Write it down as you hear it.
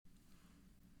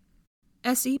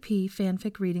SEP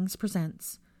Fanfic Readings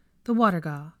presents The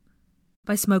Watergaw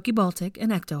by Smoky Baltic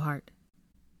and Ectoheart.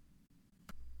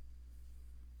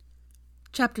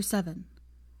 Chapter 7.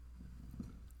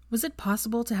 Was it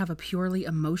possible to have a purely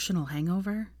emotional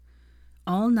hangover?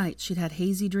 All night she'd had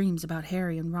hazy dreams about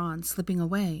Harry and Ron slipping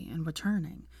away and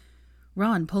returning.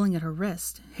 Ron pulling at her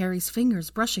wrist, Harry's fingers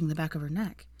brushing the back of her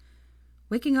neck.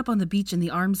 Waking up on the beach in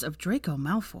the arms of Draco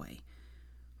Malfoy.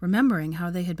 Remembering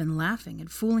how they had been laughing and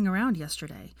fooling around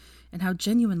yesterday, and how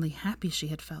genuinely happy she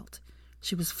had felt,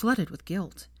 she was flooded with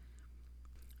guilt.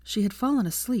 She had fallen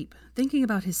asleep, thinking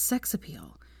about his sex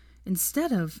appeal,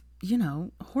 instead of,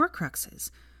 Horcruxes,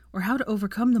 or how to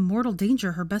overcome the mortal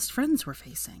danger her best friends were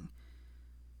facing.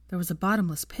 There was a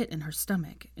bottomless pit in her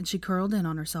stomach, and she curled in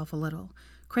on herself a little,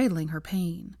 cradling her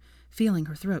pain, feeling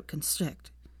her throat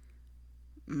constrict.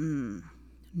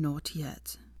 Not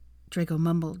yet. Draco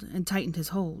mumbled and tightened his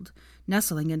hold,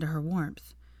 nestling into her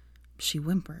warmth. She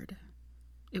whimpered.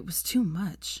 It was too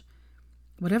much.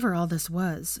 Whatever all this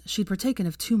was, she'd partaken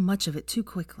of too much of it too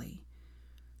quickly.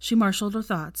 She marshaled her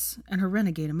thoughts and her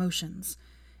renegade emotions,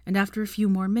 and after a few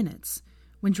more minutes,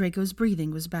 when Draco's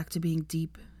breathing was back to being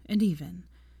deep and even,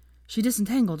 she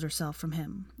disentangled herself from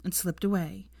him and slipped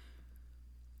away.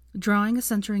 Drawing a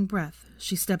centering breath,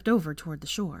 she stepped over toward the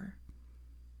shore.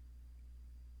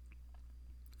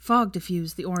 Fog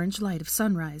diffused the orange light of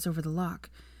sunrise over the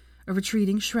loch, a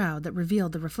retreating shroud that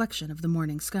revealed the reflection of the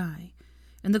morning sky,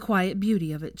 and the quiet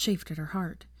beauty of it chafed at her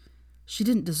heart. She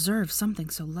didn't deserve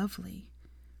something so lovely.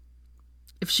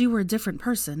 If she were a different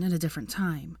person in a different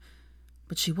time,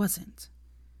 but she wasn't.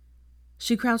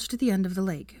 She crouched at the end of the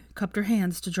lake, cupped her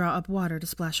hands to draw up water to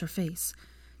splash her face,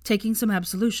 taking some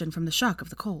absolution from the shock of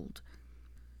the cold.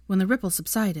 When the ripple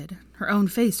subsided, her own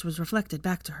face was reflected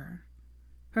back to her.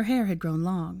 Her hair had grown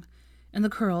long, and the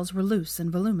curls were loose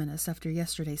and voluminous after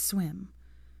yesterday's swim.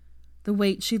 The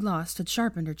weight she'd lost had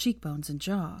sharpened her cheekbones and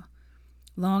jaw.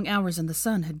 Long hours in the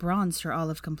sun had bronzed her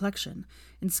olive complexion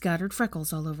and scattered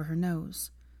freckles all over her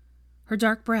nose. Her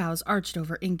dark brows arched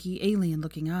over inky,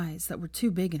 alien-looking eyes that were too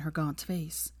big in her gaunt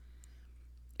face.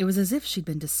 It was as if she'd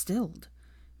been distilled,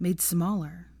 made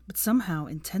smaller, but somehow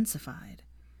intensified.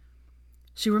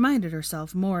 She reminded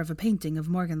herself more of a painting of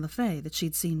Morgan Le Fay that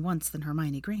she'd seen once than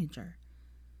Hermione Granger.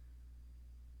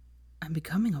 I'm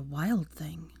becoming a wild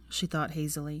thing, she thought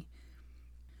hazily.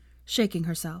 Shaking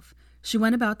herself, she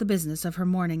went about the business of her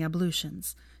morning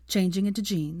ablutions, changing into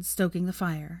jeans, stoking the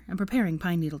fire, and preparing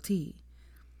pine needle tea.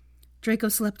 Draco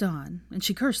slept on, and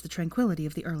she cursed the tranquility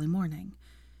of the early morning.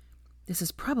 This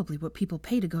is probably what people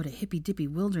pay to go to hippy-dippy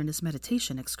wilderness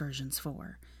meditation excursions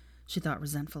for, she thought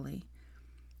resentfully.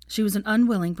 She was an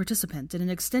unwilling participant in an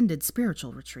extended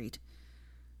spiritual retreat.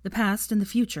 The past and the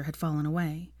future had fallen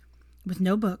away, with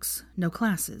no books, no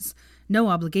classes, no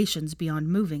obligations beyond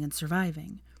moving and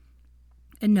surviving,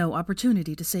 and no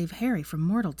opportunity to save Harry from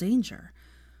mortal danger.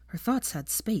 Her thoughts had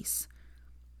space.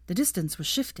 The distance was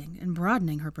shifting and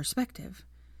broadening her perspective.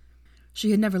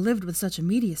 She had never lived with such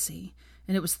immediacy,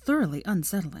 and it was thoroughly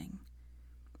unsettling.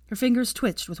 Her fingers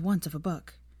twitched with want of a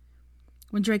book.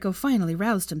 When Draco finally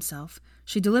roused himself,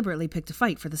 she deliberately picked a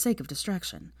fight for the sake of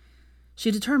distraction. She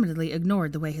determinedly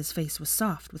ignored the way his face was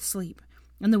soft with sleep,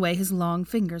 and the way his long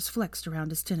fingers flexed around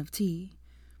his tin of tea.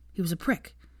 He was a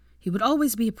prick. He would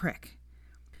always be a prick.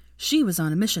 She was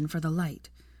on a mission for the light,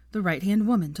 the right-hand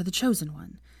woman to the chosen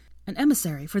one, an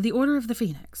emissary for the Order of the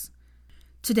Phoenix.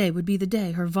 Today would be the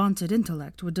day her vaunted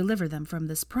intellect would deliver them from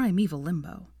this primeval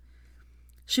limbo.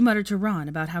 She muttered to Ron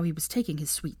about how he was taking his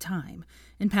sweet time,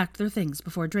 and packed their things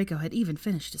before Draco had even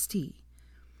finished his tea.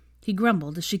 He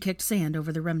grumbled as she kicked sand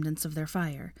over the remnants of their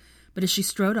fire, but as she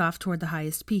strode off toward the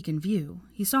highest peak in view,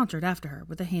 he sauntered after her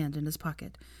with a hand in his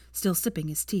pocket, still sipping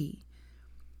his tea.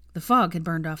 The fog had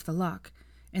burned off the loch,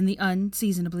 and the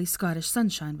unseasonably Scottish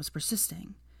sunshine was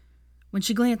persisting. When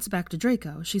she glanced back to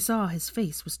Draco, she saw his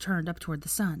face was turned up toward the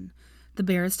sun, the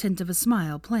barest hint of a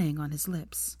smile playing on his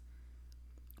lips.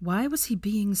 Why was he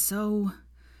being so...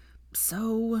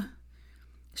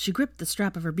 She gripped the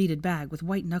strap of her beaded bag with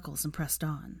white knuckles and pressed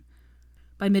on.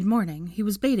 By mid-morning, he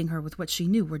was baiting her with what she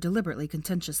knew were deliberately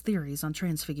contentious theories on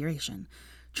transfiguration,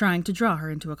 trying to draw her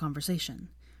into a conversation.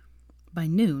 By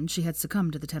noon, she had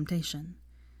succumbed to the temptation.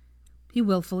 He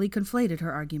willfully conflated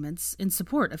her arguments in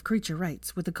support of creature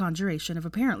rights with the conjuration of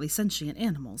apparently sentient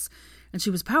animals, and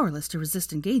she was powerless to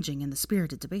resist engaging in the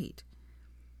spirited debate.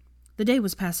 The day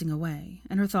was passing away,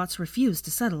 and her thoughts refused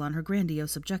to settle on her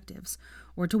grandiose objectives,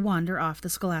 or to wander off the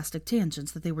scholastic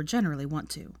tangents that they were generally wont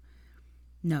to.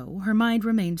 No, her mind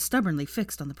remained stubbornly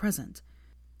fixed on the present,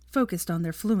 focused on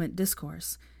their fluent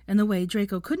discourse, and the way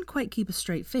Draco couldn't quite keep a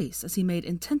straight face as he made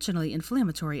intentionally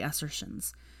inflammatory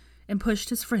assertions, and pushed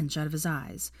his fringe out of his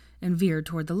eyes and veered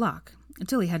toward the lock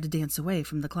until he had to dance away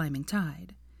from the climbing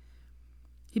tide.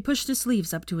 He pushed his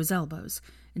sleeves up to his elbows,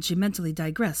 and she mentally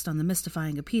digressed on the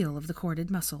mystifying appeal of the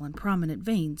corded muscle and prominent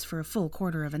veins for a full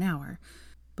quarter of an hour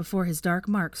before his dark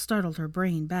mark startled her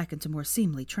brain back into more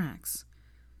seemly tracks.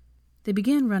 They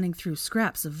began running through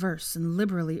scraps of verse and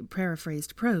liberally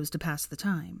paraphrased prose to pass the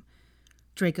time.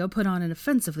 Draco put on an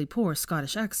offensively poor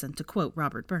Scottish accent to quote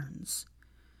Robert Burns.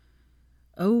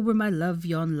 "Oh, were my love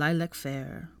yon lilac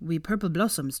fair, wi' purple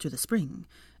blossoms to the spring,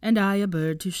 and I a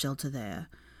bird to shelter there,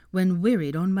 when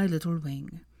wearied on my little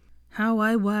wing. How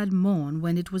I wad mourn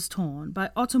when it was torn by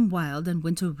autumn wild and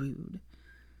winter rude."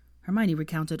 Hermione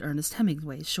recounted Ernest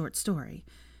Hemingway's short story,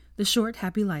 The Short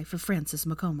Happy Life of Francis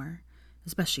Macomber,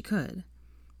 as best she could.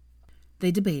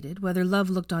 They debated whether love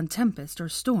looked on tempest or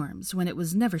storms when it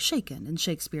was never shaken in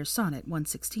Shakespeare's Sonnet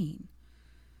 116.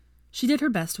 She did her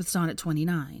best with Sonnet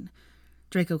 29.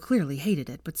 Draco clearly hated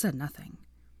it, but said nothing.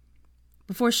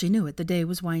 Before she knew it, the day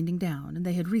was winding down, and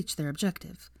they had reached their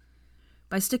objective.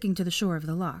 By sticking to the shore of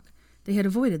the loch, they had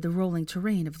avoided the rolling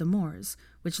terrain of the moors,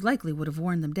 which likely would have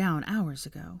worn them down hours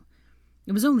ago.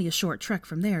 It was only a short trek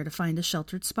from there to find a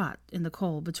sheltered spot in the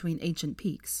col between ancient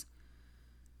peaks.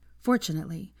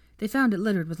 Fortunately, they found it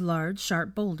littered with large,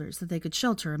 sharp boulders that they could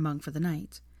shelter among for the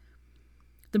night.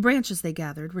 The branches they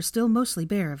gathered were still mostly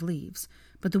bare of leaves,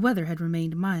 but the weather had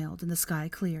remained mild and the sky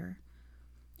clear.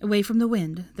 Away from the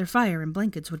wind, their fire and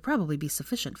blankets would probably be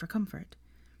sufficient for comfort.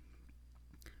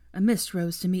 A mist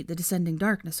rose to meet the descending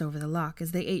darkness over the loch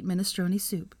as they ate minestrone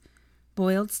soup,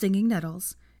 boiled stinging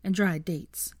nettles, and dried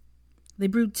dates. They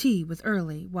brewed tea with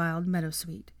early, wild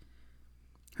meadowsweet.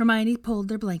 Hermione pulled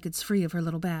their blankets free of her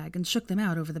little bag and shook them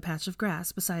out over the patch of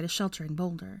grass beside a sheltering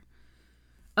boulder.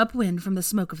 Upwind from the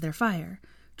smoke of their fire,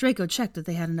 Draco checked that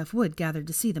they had enough wood gathered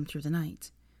to see them through the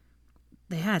night.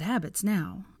 They had habits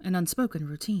now, an unspoken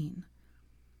routine.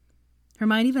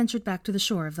 Hermione ventured back to the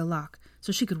shore of the loch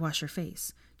so she could wash her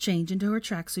face, change into her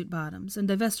tracksuit bottoms, and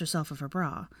divest herself of her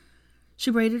bra.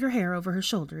 She braided her hair over her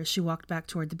shoulder as she walked back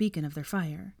toward the beacon of their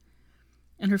fire.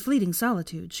 In her fleeting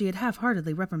solitude, she had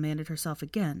half-heartedly reprimanded herself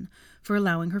again for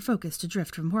allowing her focus to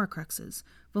drift from Horcruxes,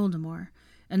 Voldemort,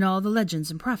 and all the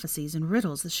legends and prophecies and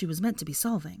riddles that she was meant to be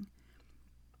solving.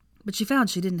 But she found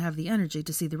she didn't have the energy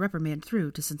to see the reprimand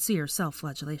through to sincere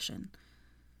self-flagellation.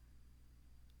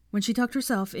 When she tucked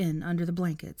herself in under the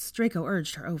blankets, Draco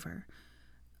urged her over.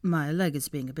 "My leg is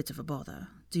being a bit of a bother.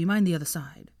 Do you mind the other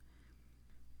side?"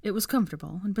 It was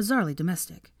comfortable and bizarrely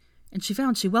domestic, and she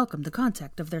found she welcomed the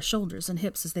contact of their shoulders and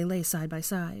hips as they lay side by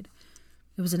side.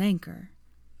 It was an anchor.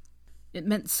 It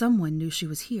meant someone knew she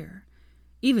was here,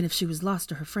 even if she was lost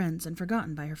to her friends and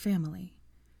forgotten by her family.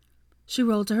 She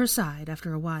rolled to her side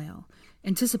after a while,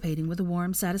 anticipating with a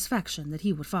warm satisfaction that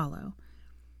he would follow.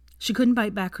 She couldn't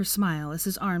bite back her smile as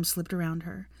his arm slipped around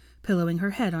her, pillowing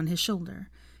her head on his shoulder,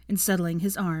 and settling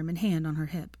his arm and hand on her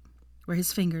hip, where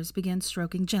his fingers began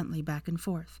stroking gently back and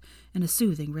forth in a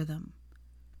soothing rhythm.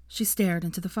 She stared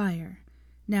into the fire,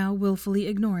 now willfully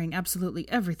ignoring absolutely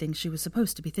everything she was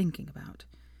supposed to be thinking about.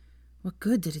 What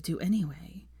good did it do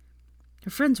anyway?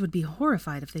 Her friends would be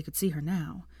horrified if they could see her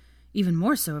now, even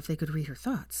more so if they could read her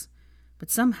thoughts.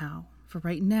 But somehow, for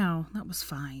right now, that was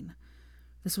fine.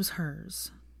 This was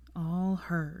hers. All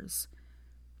hers.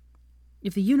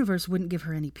 If the universe wouldn't give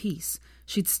her any peace,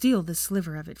 she'd steal this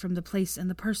sliver of it from the place and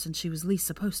the person she was least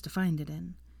supposed to find it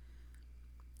in.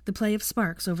 The play of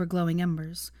sparks over glowing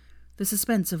embers, the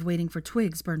suspense of waiting for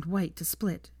twigs burned white to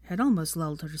split, had almost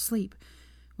lulled her to sleep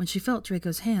when she felt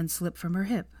Draco's hand slip from her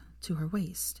hip to her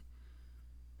waist.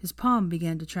 His palm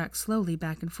began to track slowly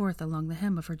back and forth along the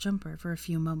hem of her jumper for a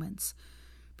few moments,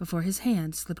 before his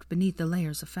hand slipped beneath the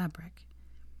layers of fabric.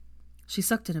 She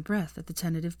sucked in a breath at the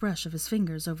tentative brush of his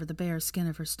fingers over the bare skin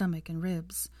of her stomach and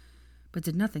ribs, but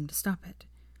did nothing to stop it.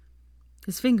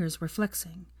 His fingers were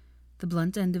flexing, the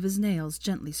blunt end of his nails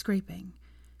gently scraping,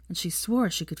 and she swore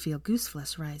she could feel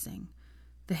gooseflesh rising,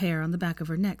 the hair on the back of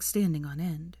her neck standing on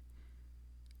end.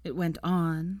 It went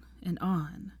on and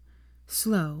on,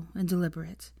 slow and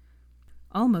deliberate,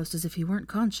 almost as if he weren't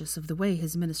conscious of the way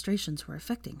his ministrations were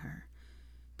affecting her.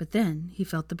 But then he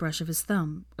felt the brush of his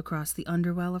thumb across the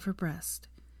underwell of her breast.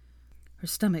 Her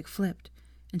stomach flipped,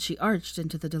 and she arched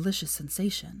into the delicious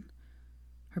sensation.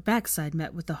 Her backside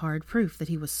met with the hard proof that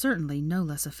he was certainly no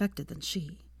less affected than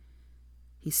she.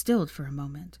 He stilled for a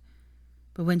moment,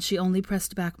 but when she only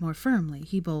pressed back more firmly,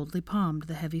 he boldly palmed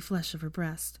the heavy flesh of her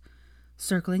breast,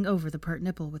 circling over the pert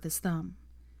nipple with his thumb.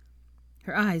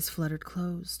 Her eyes fluttered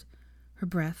closed, her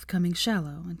breath coming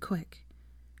shallow and quick.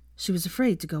 She was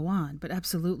afraid to go on, but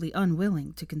absolutely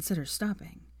unwilling to consider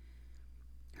stopping.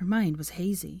 Her mind was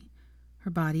hazy,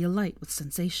 her body alight with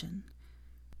sensation.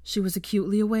 She was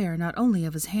acutely aware not only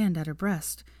of his hand at her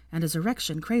breast and his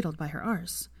erection cradled by her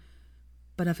arse,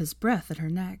 but of his breath at her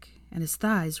neck and his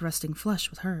thighs resting flush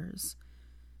with hers.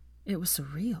 It was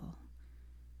surreal.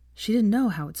 She didn't know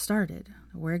how it started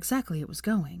or where exactly it was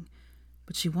going,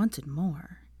 but she wanted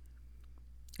more.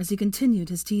 As he continued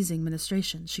his teasing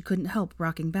ministration, she couldn't help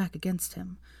rocking back against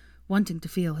him, wanting to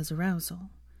feel his arousal.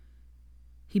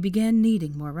 He began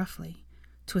kneading more roughly,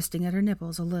 twisting at her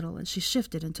nipples a little as she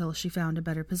shifted until she found a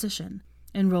better position,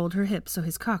 and rolled her hips so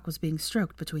his cock was being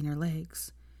stroked between her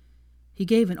legs. He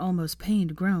gave an almost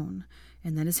pained groan,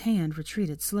 and then his hand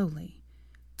retreated slowly,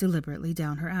 deliberately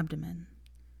down her abdomen.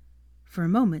 For a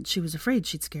moment she was afraid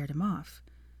she'd scared him off,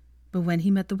 but when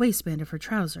he met the waistband of her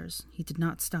trousers, he did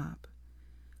not stop.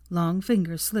 Long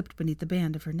fingers slipped beneath the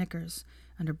band of her knickers,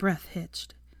 and her breath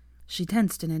hitched. She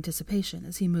tensed in anticipation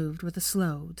as he moved with a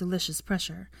slow, delicious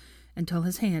pressure until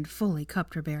his hand fully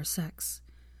cupped her bare sex.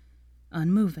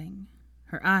 Unmoving,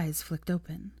 her eyes flicked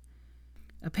open.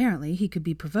 Apparently he could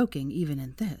be provoking even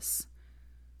in this.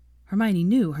 Hermione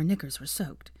knew her knickers were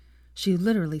soaked. She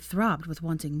literally throbbed with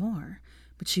wanting more,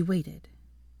 but she waited,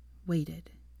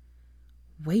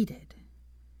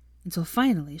 until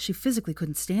finally she physically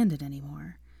couldn't stand it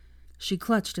anymore. She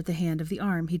clutched at the hand of the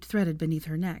arm he'd threaded beneath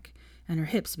her neck, and her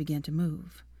hips began to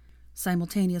move,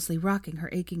 simultaneously rocking her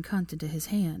aching cunt into his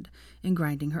hand and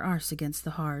grinding her arse against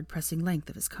the hard, pressing length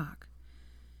of his cock.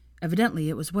 Evidently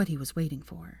it was what he was waiting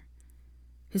for.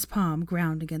 His palm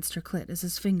ground against her clit as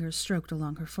his fingers stroked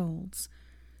along her folds.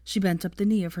 She bent up the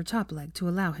knee of her top leg to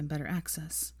allow him better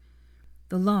access.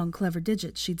 The long, clever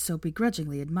digits she'd so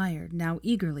begrudgingly admired now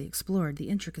eagerly explored the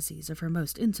intricacies of her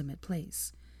most intimate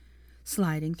place,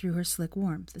 sliding through her slick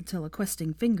warmth until a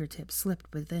questing fingertip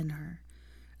slipped within her,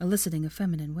 eliciting a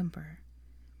feminine whimper.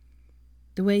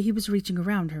 The way he was reaching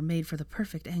around her made for the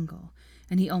perfect angle,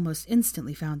 and he almost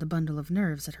instantly found the bundle of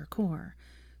nerves at her core,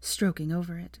 stroking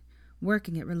over it,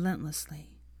 working it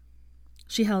relentlessly.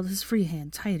 She held his free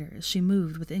hand tighter as she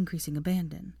moved with increasing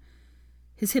abandon.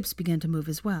 His hips began to move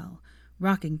as well,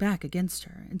 rocking back against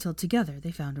her until together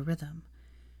they found a rhythm.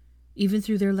 Even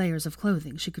through their layers of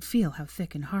clothing, she could feel how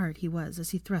thick and hard he was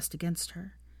as he thrust against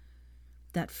her.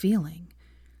 That feeling,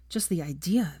 just the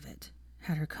idea of it,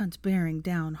 had her cunt bearing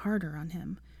down harder on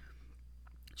him.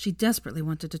 She desperately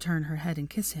wanted to turn her head and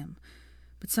kiss him,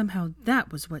 but somehow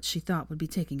that was what she thought would be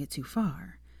taking it too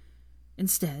far.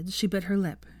 Instead, she bit her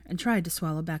lip and tried to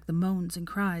swallow back the moans and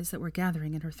cries that were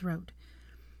gathering in her throat.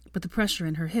 But the pressure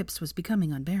in her hips was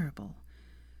becoming unbearable.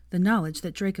 The knowledge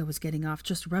that Draco was getting off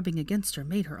just rubbing against her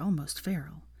made her almost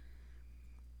feral.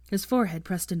 His forehead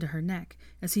pressed into her neck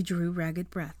as he drew ragged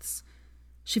breaths.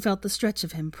 She felt the stretch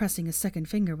of him pressing a second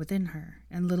finger within her,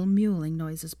 and little mewling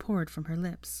noises poured from her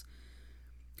lips.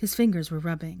 His fingers were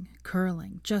rubbing,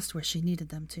 curling, just where she needed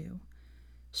them to.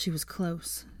 She was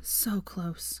close, so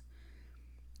close.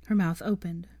 Her mouth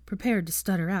opened, prepared to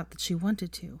stutter out that she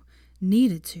wanted to,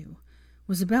 needed to,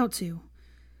 was about to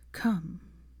come.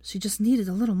 She just needed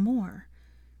a little more,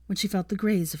 when she felt the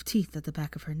graze of teeth at the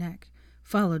back of her neck,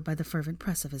 followed by the fervent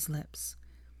press of his lips.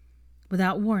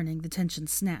 Without warning, the tension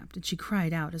snapped, and she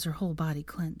cried out as her whole body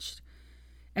clenched,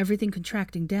 everything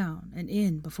contracting down and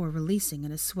in before releasing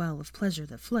in a swell of pleasure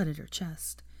that flooded her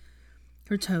chest.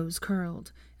 Her toes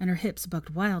curled, and her hips bucked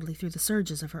wildly through the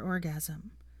surges of her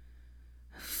orgasm.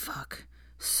 "Fuck.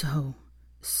 So.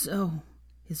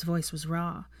 His voice was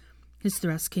raw. His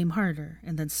thrusts came harder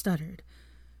and then stuttered.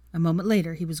 A moment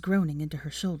later, he was groaning into her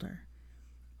shoulder.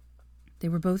 They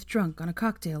were both drunk on a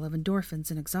cocktail of endorphins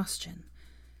and exhaustion.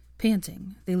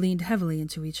 Panting, they leaned heavily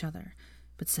into each other,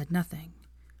 but said nothing.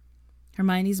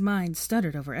 Hermione's mind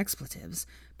stuttered over expletives,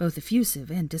 both effusive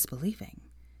and disbelieving.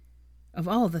 Of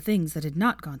all the things that had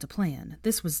not gone to plan,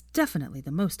 this was definitely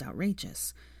the most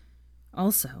outrageous.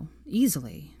 Also,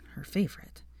 easily, her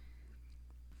favorite.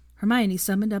 Hermione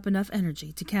summoned up enough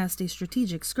energy to cast a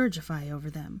strategic Scourgify over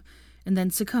them, and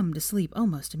then succumbed to sleep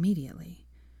almost immediately,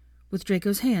 with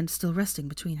Draco's hand still resting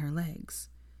between her legs.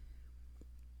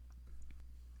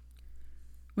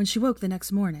 When she woke the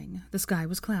next morning, the sky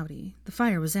was cloudy, the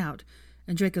fire was out,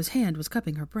 and Draco's hand was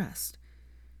cupping her breast.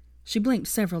 She blinked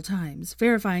several times,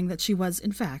 verifying that she was,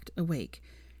 in fact, awake,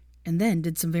 and then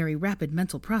did some very rapid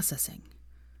mental processing.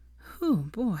 Oh,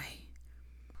 boy.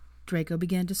 Draco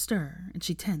began to stir, and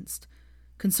she tensed.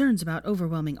 Concerns about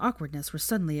overwhelming awkwardness were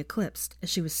suddenly eclipsed as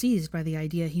she was seized by the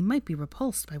idea he might be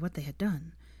repulsed by what they had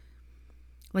done.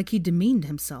 Like he demeaned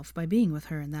himself by being with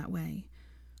her in that way.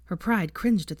 Her pride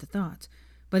cringed at the thought,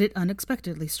 but it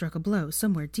unexpectedly struck a blow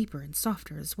somewhere deeper and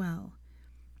softer as well.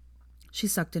 She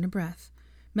sucked in a breath,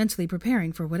 mentally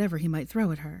preparing for whatever he might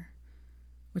throw at her.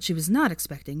 What she was not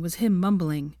expecting was him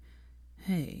mumbling,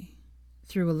 "Hey,"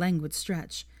 through a languid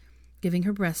stretch, giving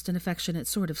her breast an affectionate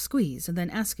sort of squeeze, and then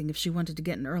asking if she wanted to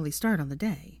get an early start on the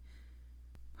day.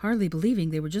 Hardly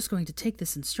believing they were just going to take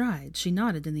this in stride, she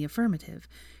nodded in the affirmative,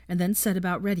 and then set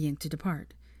about readying to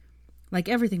depart. Like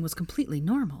everything was completely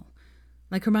normal.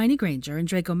 Like Hermione Granger and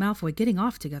Draco Malfoy getting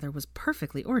off together was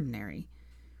perfectly ordinary.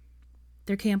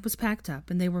 Their camp was packed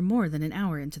up, and they were more than an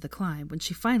hour into the climb when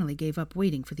she finally gave up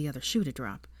waiting for the other shoe to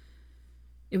drop.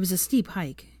 It was a steep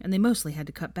hike, and they mostly had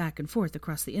to cut back and forth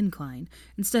across the incline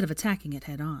instead of attacking it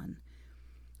head-on.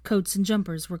 Coats and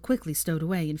jumpers were quickly stowed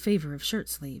away in favor of shirt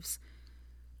sleeves.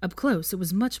 Up close, it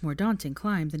was a much more daunting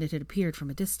climb than it had appeared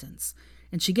from a distance,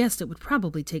 and she guessed it would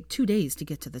probably take 2 days to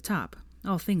get to the top,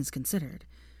 all things considered.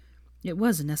 It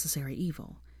was a necessary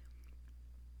evil.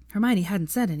 Hermione hadn't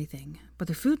said anything, but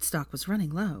their food stock was running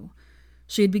low.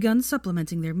 She had begun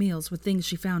supplementing their meals with things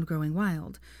she found growing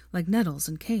wild, like nettles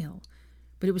and kale,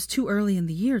 but it was too early in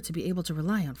the year to be able to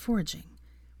rely on foraging.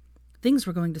 Things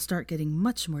were going to start getting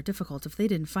much more difficult if they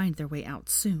didn't find their way out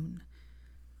soon.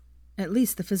 At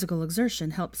least the physical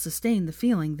exertion helped sustain the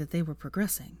feeling that they were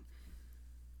progressing.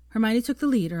 Hermione took the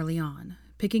lead early on,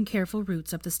 picking careful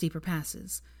routes up the steeper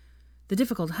passes. The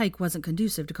difficult hike wasn't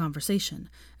conducive to conversation,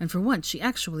 and for once she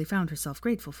actually found herself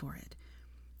grateful for it.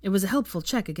 It was a helpful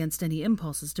check against any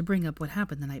impulses to bring up what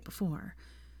happened the night before,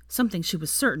 something she was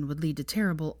certain would lead to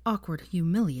terrible, awkward,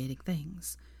 humiliating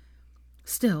things.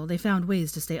 Still, they found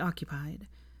ways to stay occupied.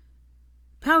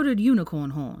 "Powdered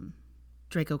unicorn horn,"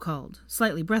 Draco called,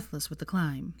 slightly breathless with the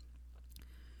climb.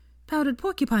 "Powdered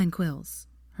porcupine quills,"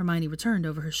 Hermione returned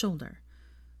over her shoulder.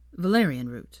 "Valerian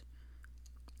root."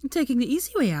 "Taking the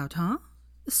easy way out, huh?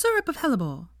 Syrup of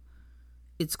hellebore."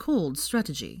 "It's called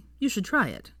strategy. You should try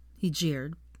it," he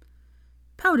jeered.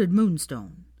 "Powdered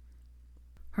moonstone."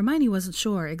 Hermione wasn't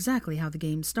sure exactly how the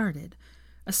game started.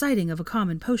 A sighting of a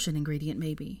common potion ingredient,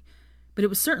 maybe. But it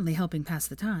was certainly helping pass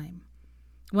the time.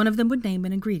 One of them would name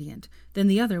an ingredient, then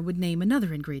the other would name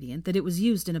another ingredient that it was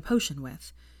used in a potion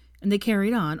with, and they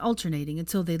carried on, alternating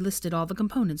until they'd listed all the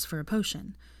components for a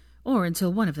potion, or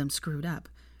until one of them screwed up.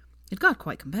 It got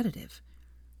quite competitive.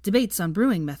 Debates on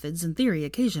brewing methods and theory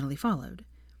occasionally followed.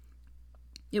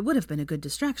 It would have been a good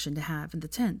distraction to have in the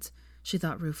tent, she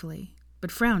thought ruefully,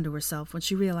 but frowned to herself when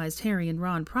she realized Harry and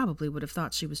Ron probably would have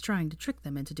thought she was trying to trick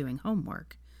them into doing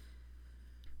homework.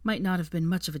 Might not have been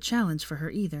much of a challenge for her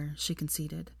either, she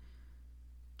conceded.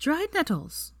 "Dried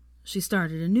nettles." She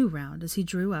started a new round as he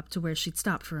drew up to where she'd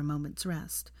stopped for a moment's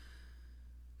rest.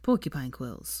 "Porcupine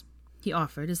quills," he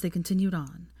offered as they continued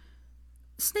on.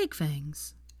 "Snake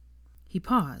fangs." He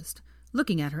paused,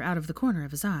 looking at her out of the corner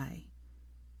of his eye.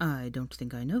 "I don't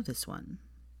think I know this one."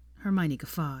 Hermione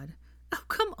guffawed. "Oh,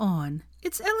 come on.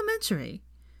 It's elementary."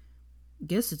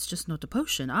 "Guess it's just not a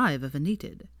potion I've ever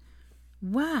needed."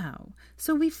 "Wow,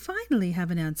 so we finally have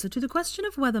an answer to the question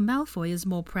of whether Malfoy is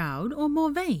more proud or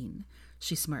more vain,"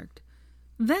 she smirked.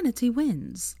 "Vanity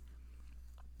wins."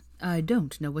 "I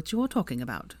don't know what you're talking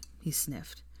about," he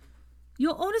sniffed.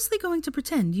 "You're honestly going to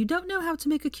pretend you don't know how to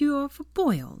make a cure for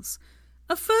boils?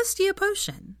 A first-year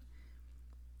potion?"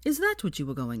 "Is that what you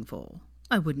were going for?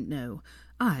 I wouldn't know.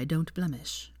 I don't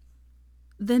blemish."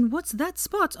 "Then what's that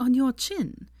spot on your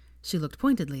chin?" She looked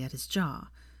pointedly at his jaw.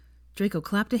 Draco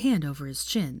clapped a hand over his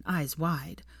chin, eyes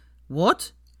wide.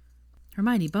 "What?"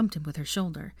 Hermione bumped him with her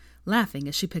shoulder, laughing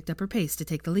as she picked up her pace to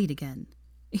take the lead again.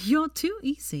 "You're too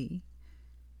easy."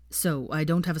 "So I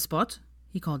don't have a spot?"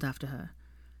 he called after her.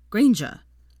 "Granger!"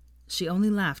 She only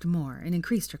laughed more and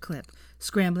increased her clip,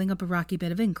 scrambling up a rocky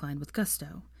bit of incline with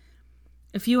gusto.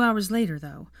 A few hours later,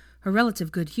 though, her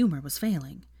relative good humor was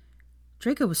failing.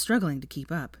 Draco was struggling to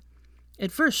keep up.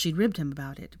 At first she'd ribbed him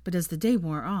about it, but as the day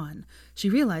wore on, she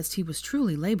realized he was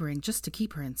truly laboring just to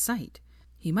keep her in sight.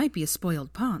 He might be a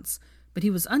spoiled ponce, but he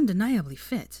was undeniably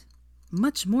fit,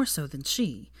 much more so than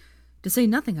she, to say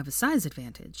nothing of his size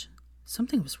advantage.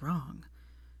 Something was wrong.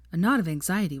 A knot of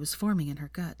anxiety was forming in her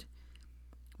gut.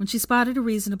 When she spotted a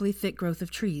reasonably thick growth of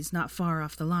trees not far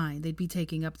off the line they'd be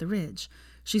taking up the ridge,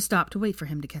 she stopped to wait for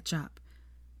him to catch up.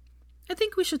 "I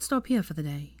think we should stop here for the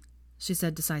day," she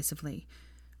said decisively,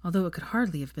 although it could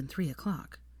hardly have been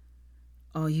 3:00.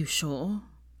 "Are you sure?"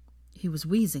 He was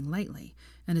wheezing lightly,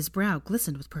 and his brow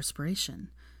glistened with perspiration.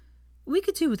 "We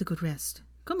could do with a good rest.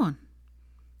 Come on."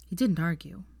 He didn't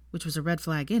argue, which was a red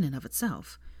flag in and of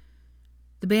itself.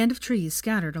 The band of trees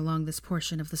scattered along this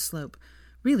portion of the slope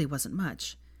really wasn't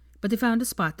much, but they found a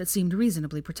spot that seemed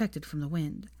reasonably protected from the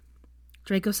wind.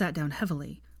 Draco sat down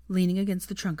heavily, leaning against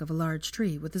the trunk of a large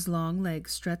tree with his long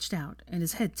legs stretched out and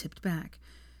his head tipped back,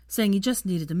 saying he just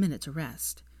needed a minute to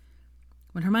rest.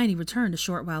 When Hermione returned a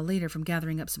short while later from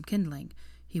gathering up some kindling,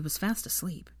 He was fast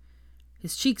asleep.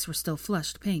 His cheeks were still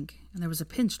flushed pink, and there was a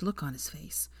pinched look on his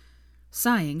face.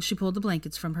 Sighing, she pulled the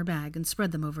blankets from her bag and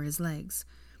spread them over his legs.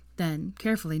 Then,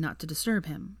 carefully not to disturb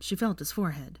him, she felt his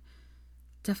forehead.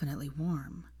 Definitely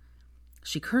warm.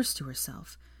 She cursed to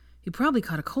herself. He probably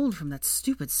caught a cold from that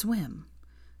stupid swim.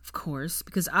 Of course,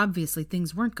 because obviously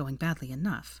things weren't going badly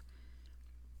enough.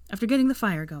 After getting the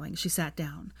fire going, she sat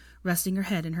down, resting her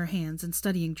head in her hands and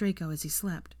studying Draco as he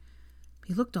slept.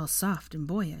 He looked all soft and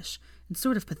boyish, and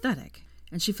sort of pathetic,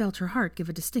 and she felt her heart give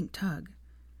a distinct tug.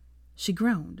 She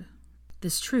groaned.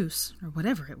 This truce, or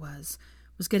whatever it was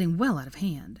getting well out of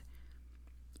hand.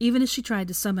 Even as she tried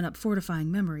to summon up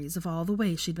fortifying memories of all the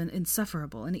ways she'd been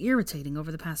insufferable and irritating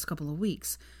over the past couple of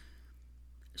weeks,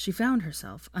 she found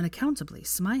herself unaccountably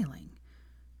smiling,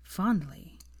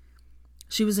 fondly.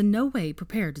 She was in no way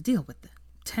prepared to deal with the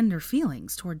tender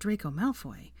feelings toward Draco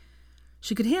Malfoy.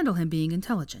 She could handle him being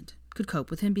intelligent, could cope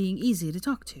with him being easy to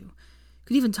talk to,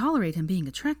 could even tolerate him being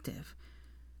attractive.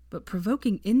 But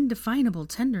provoking indefinable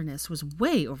tenderness was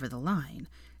way over the line,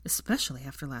 especially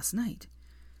after last night.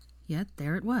 Yet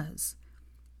there it was.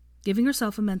 Giving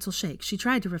herself a mental shake, she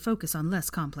tried to refocus on less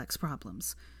complex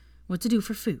problems. What to do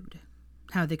for food,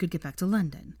 how they could get back to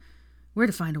London, where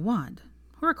to find a wand,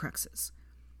 Horcruxes.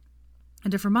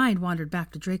 And if her mind wandered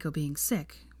back to Draco being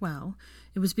sick, well,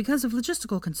 it was because of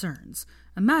logistical concerns,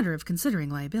 a matter of considering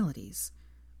liabilities.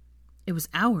 It was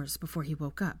hours before he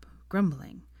woke up,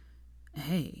 grumbling.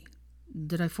 "Hey,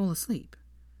 did I fall asleep?"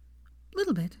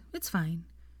 "Little bit. It's fine."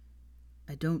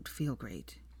 "I don't feel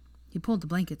great." He pulled the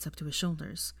blankets up to his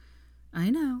shoulders. "I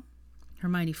know."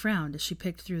 Hermione frowned as she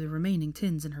picked through the remaining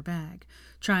tins in her bag,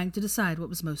 trying to decide what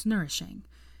was most nourishing.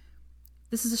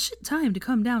 "This is a shit time to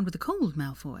come down with a cold,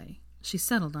 Malfoy." She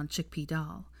settled on Chickpea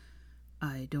Doll.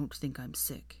 "I don't think I'm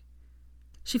sick."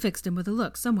 She fixed him with a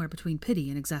look somewhere between pity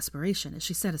and exasperation as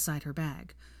she set aside her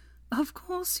bag. "Of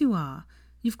course you are.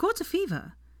 You've got a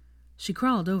fever." She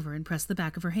crawled over and pressed the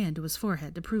back of her hand to his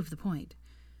forehead to prove the point.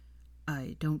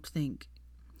 "I don't think—"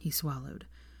 He swallowed.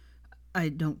 "I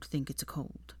don't think it's a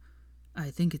cold. I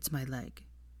think it's my leg."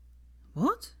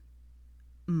 "What?"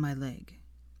 "My leg.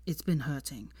 It's been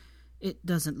hurting. It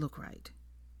doesn't look right."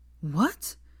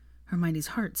 "What?" Hermione's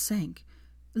heart sank.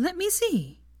 "Let me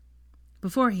see."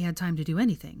 Before he had time to do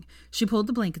anything, she pulled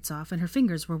the blankets off and her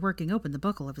fingers were working open the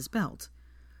buckle of his belt.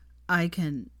 "I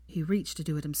can—" He reached to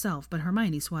do it himself, but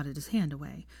Hermione swatted his hand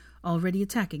away, already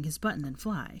attacking his button and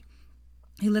fly.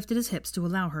 He lifted his hips to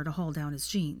allow her to haul down his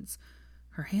jeans.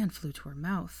 Her hand flew to her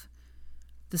mouth.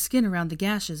 The skin around the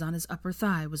gashes on his upper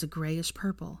thigh was a grayish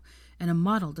purple, and a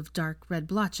mottled of dark red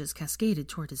blotches cascaded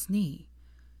toward his knee.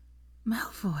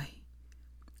 "Malfoy,"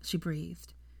 she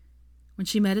breathed. When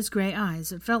she met his gray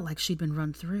eyes, it felt like she'd been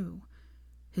run through.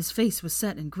 His face was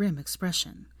set in grim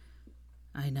expression.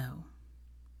 "I know."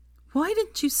 "Why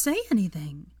didn't you say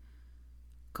anything?"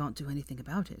 "Can't do anything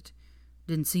about it.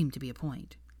 Didn't seem to be a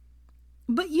point."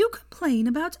 "But you complain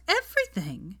about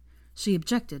everything," she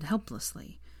objected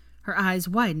helplessly. Her eyes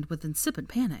widened with insipid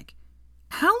panic.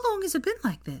 "How long has it been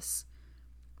like this?"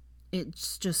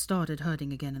 "It's just started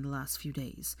hurting again in the last few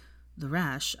days. The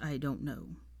rash, I don't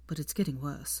know, but it's getting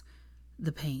worse.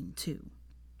 The pain, too."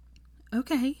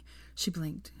 "Okay," she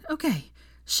blinked. "Okay.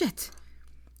 Shit."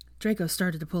 Draco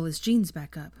started to pull his jeans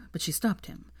back up, but she stopped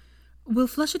him. "We'll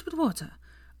flush it with water.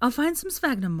 I'll find some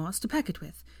sphagnum moss to pack it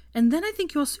with, and then I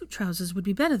think your suit trousers would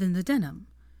be better than the denim."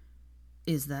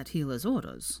 "Is that Healer's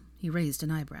orders?" He raised an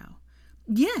eyebrow.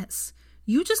 "Yes.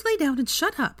 You just lay down and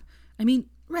shut up.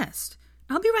 Rest.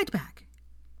 I'll be right back."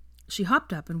 She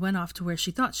hopped up and went off to where she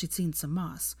thought she'd seen some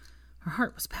moss. Her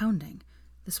heart was pounding.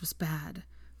 This was bad.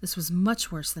 This was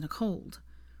much worse than a cold.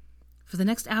 For the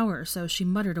next hour or so she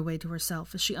muttered away to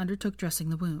herself as she undertook dressing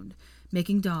the wound,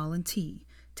 making doll and tea,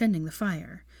 tending the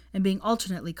fire, and being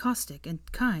alternately caustic and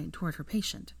kind toward her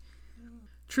patient.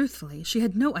 Truthfully, she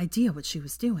had no idea what she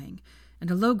was doing, and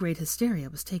a low-grade hysteria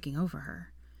was taking over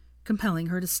her, compelling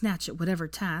her to snatch at whatever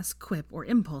task, quip, or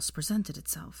impulse presented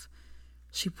itself.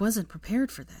 She wasn't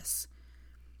prepared for this.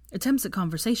 Attempts at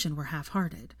conversation were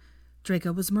half-hearted.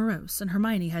 Draco was morose, and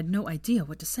Hermione had no idea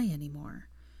what to say anymore.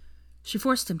 She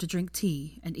forced him to drink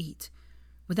tea and eat.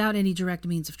 Without any direct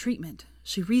means of treatment,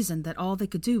 she reasoned that all they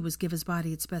could do was give his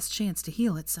body its best chance to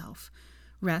heal itself.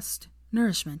 Rest,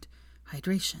 nourishment,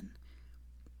 hydration.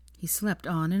 He slept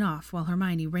on and off while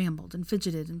Hermione rambled and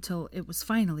fidgeted until it was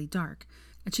finally dark,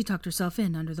 and she tucked herself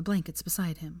in under the blankets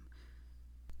beside him.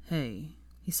 "Hey,"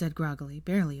 he said groggily,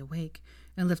 barely awake,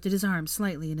 and lifted his arm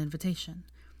slightly in invitation.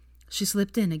 She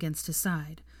slipped in against his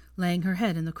side, laying her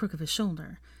head in the crook of his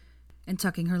shoulder, and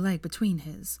tucking her leg between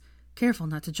his, careful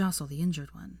not to jostle the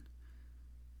injured one.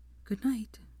 "Good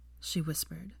night," she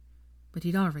whispered, but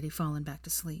he'd already fallen back to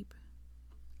sleep.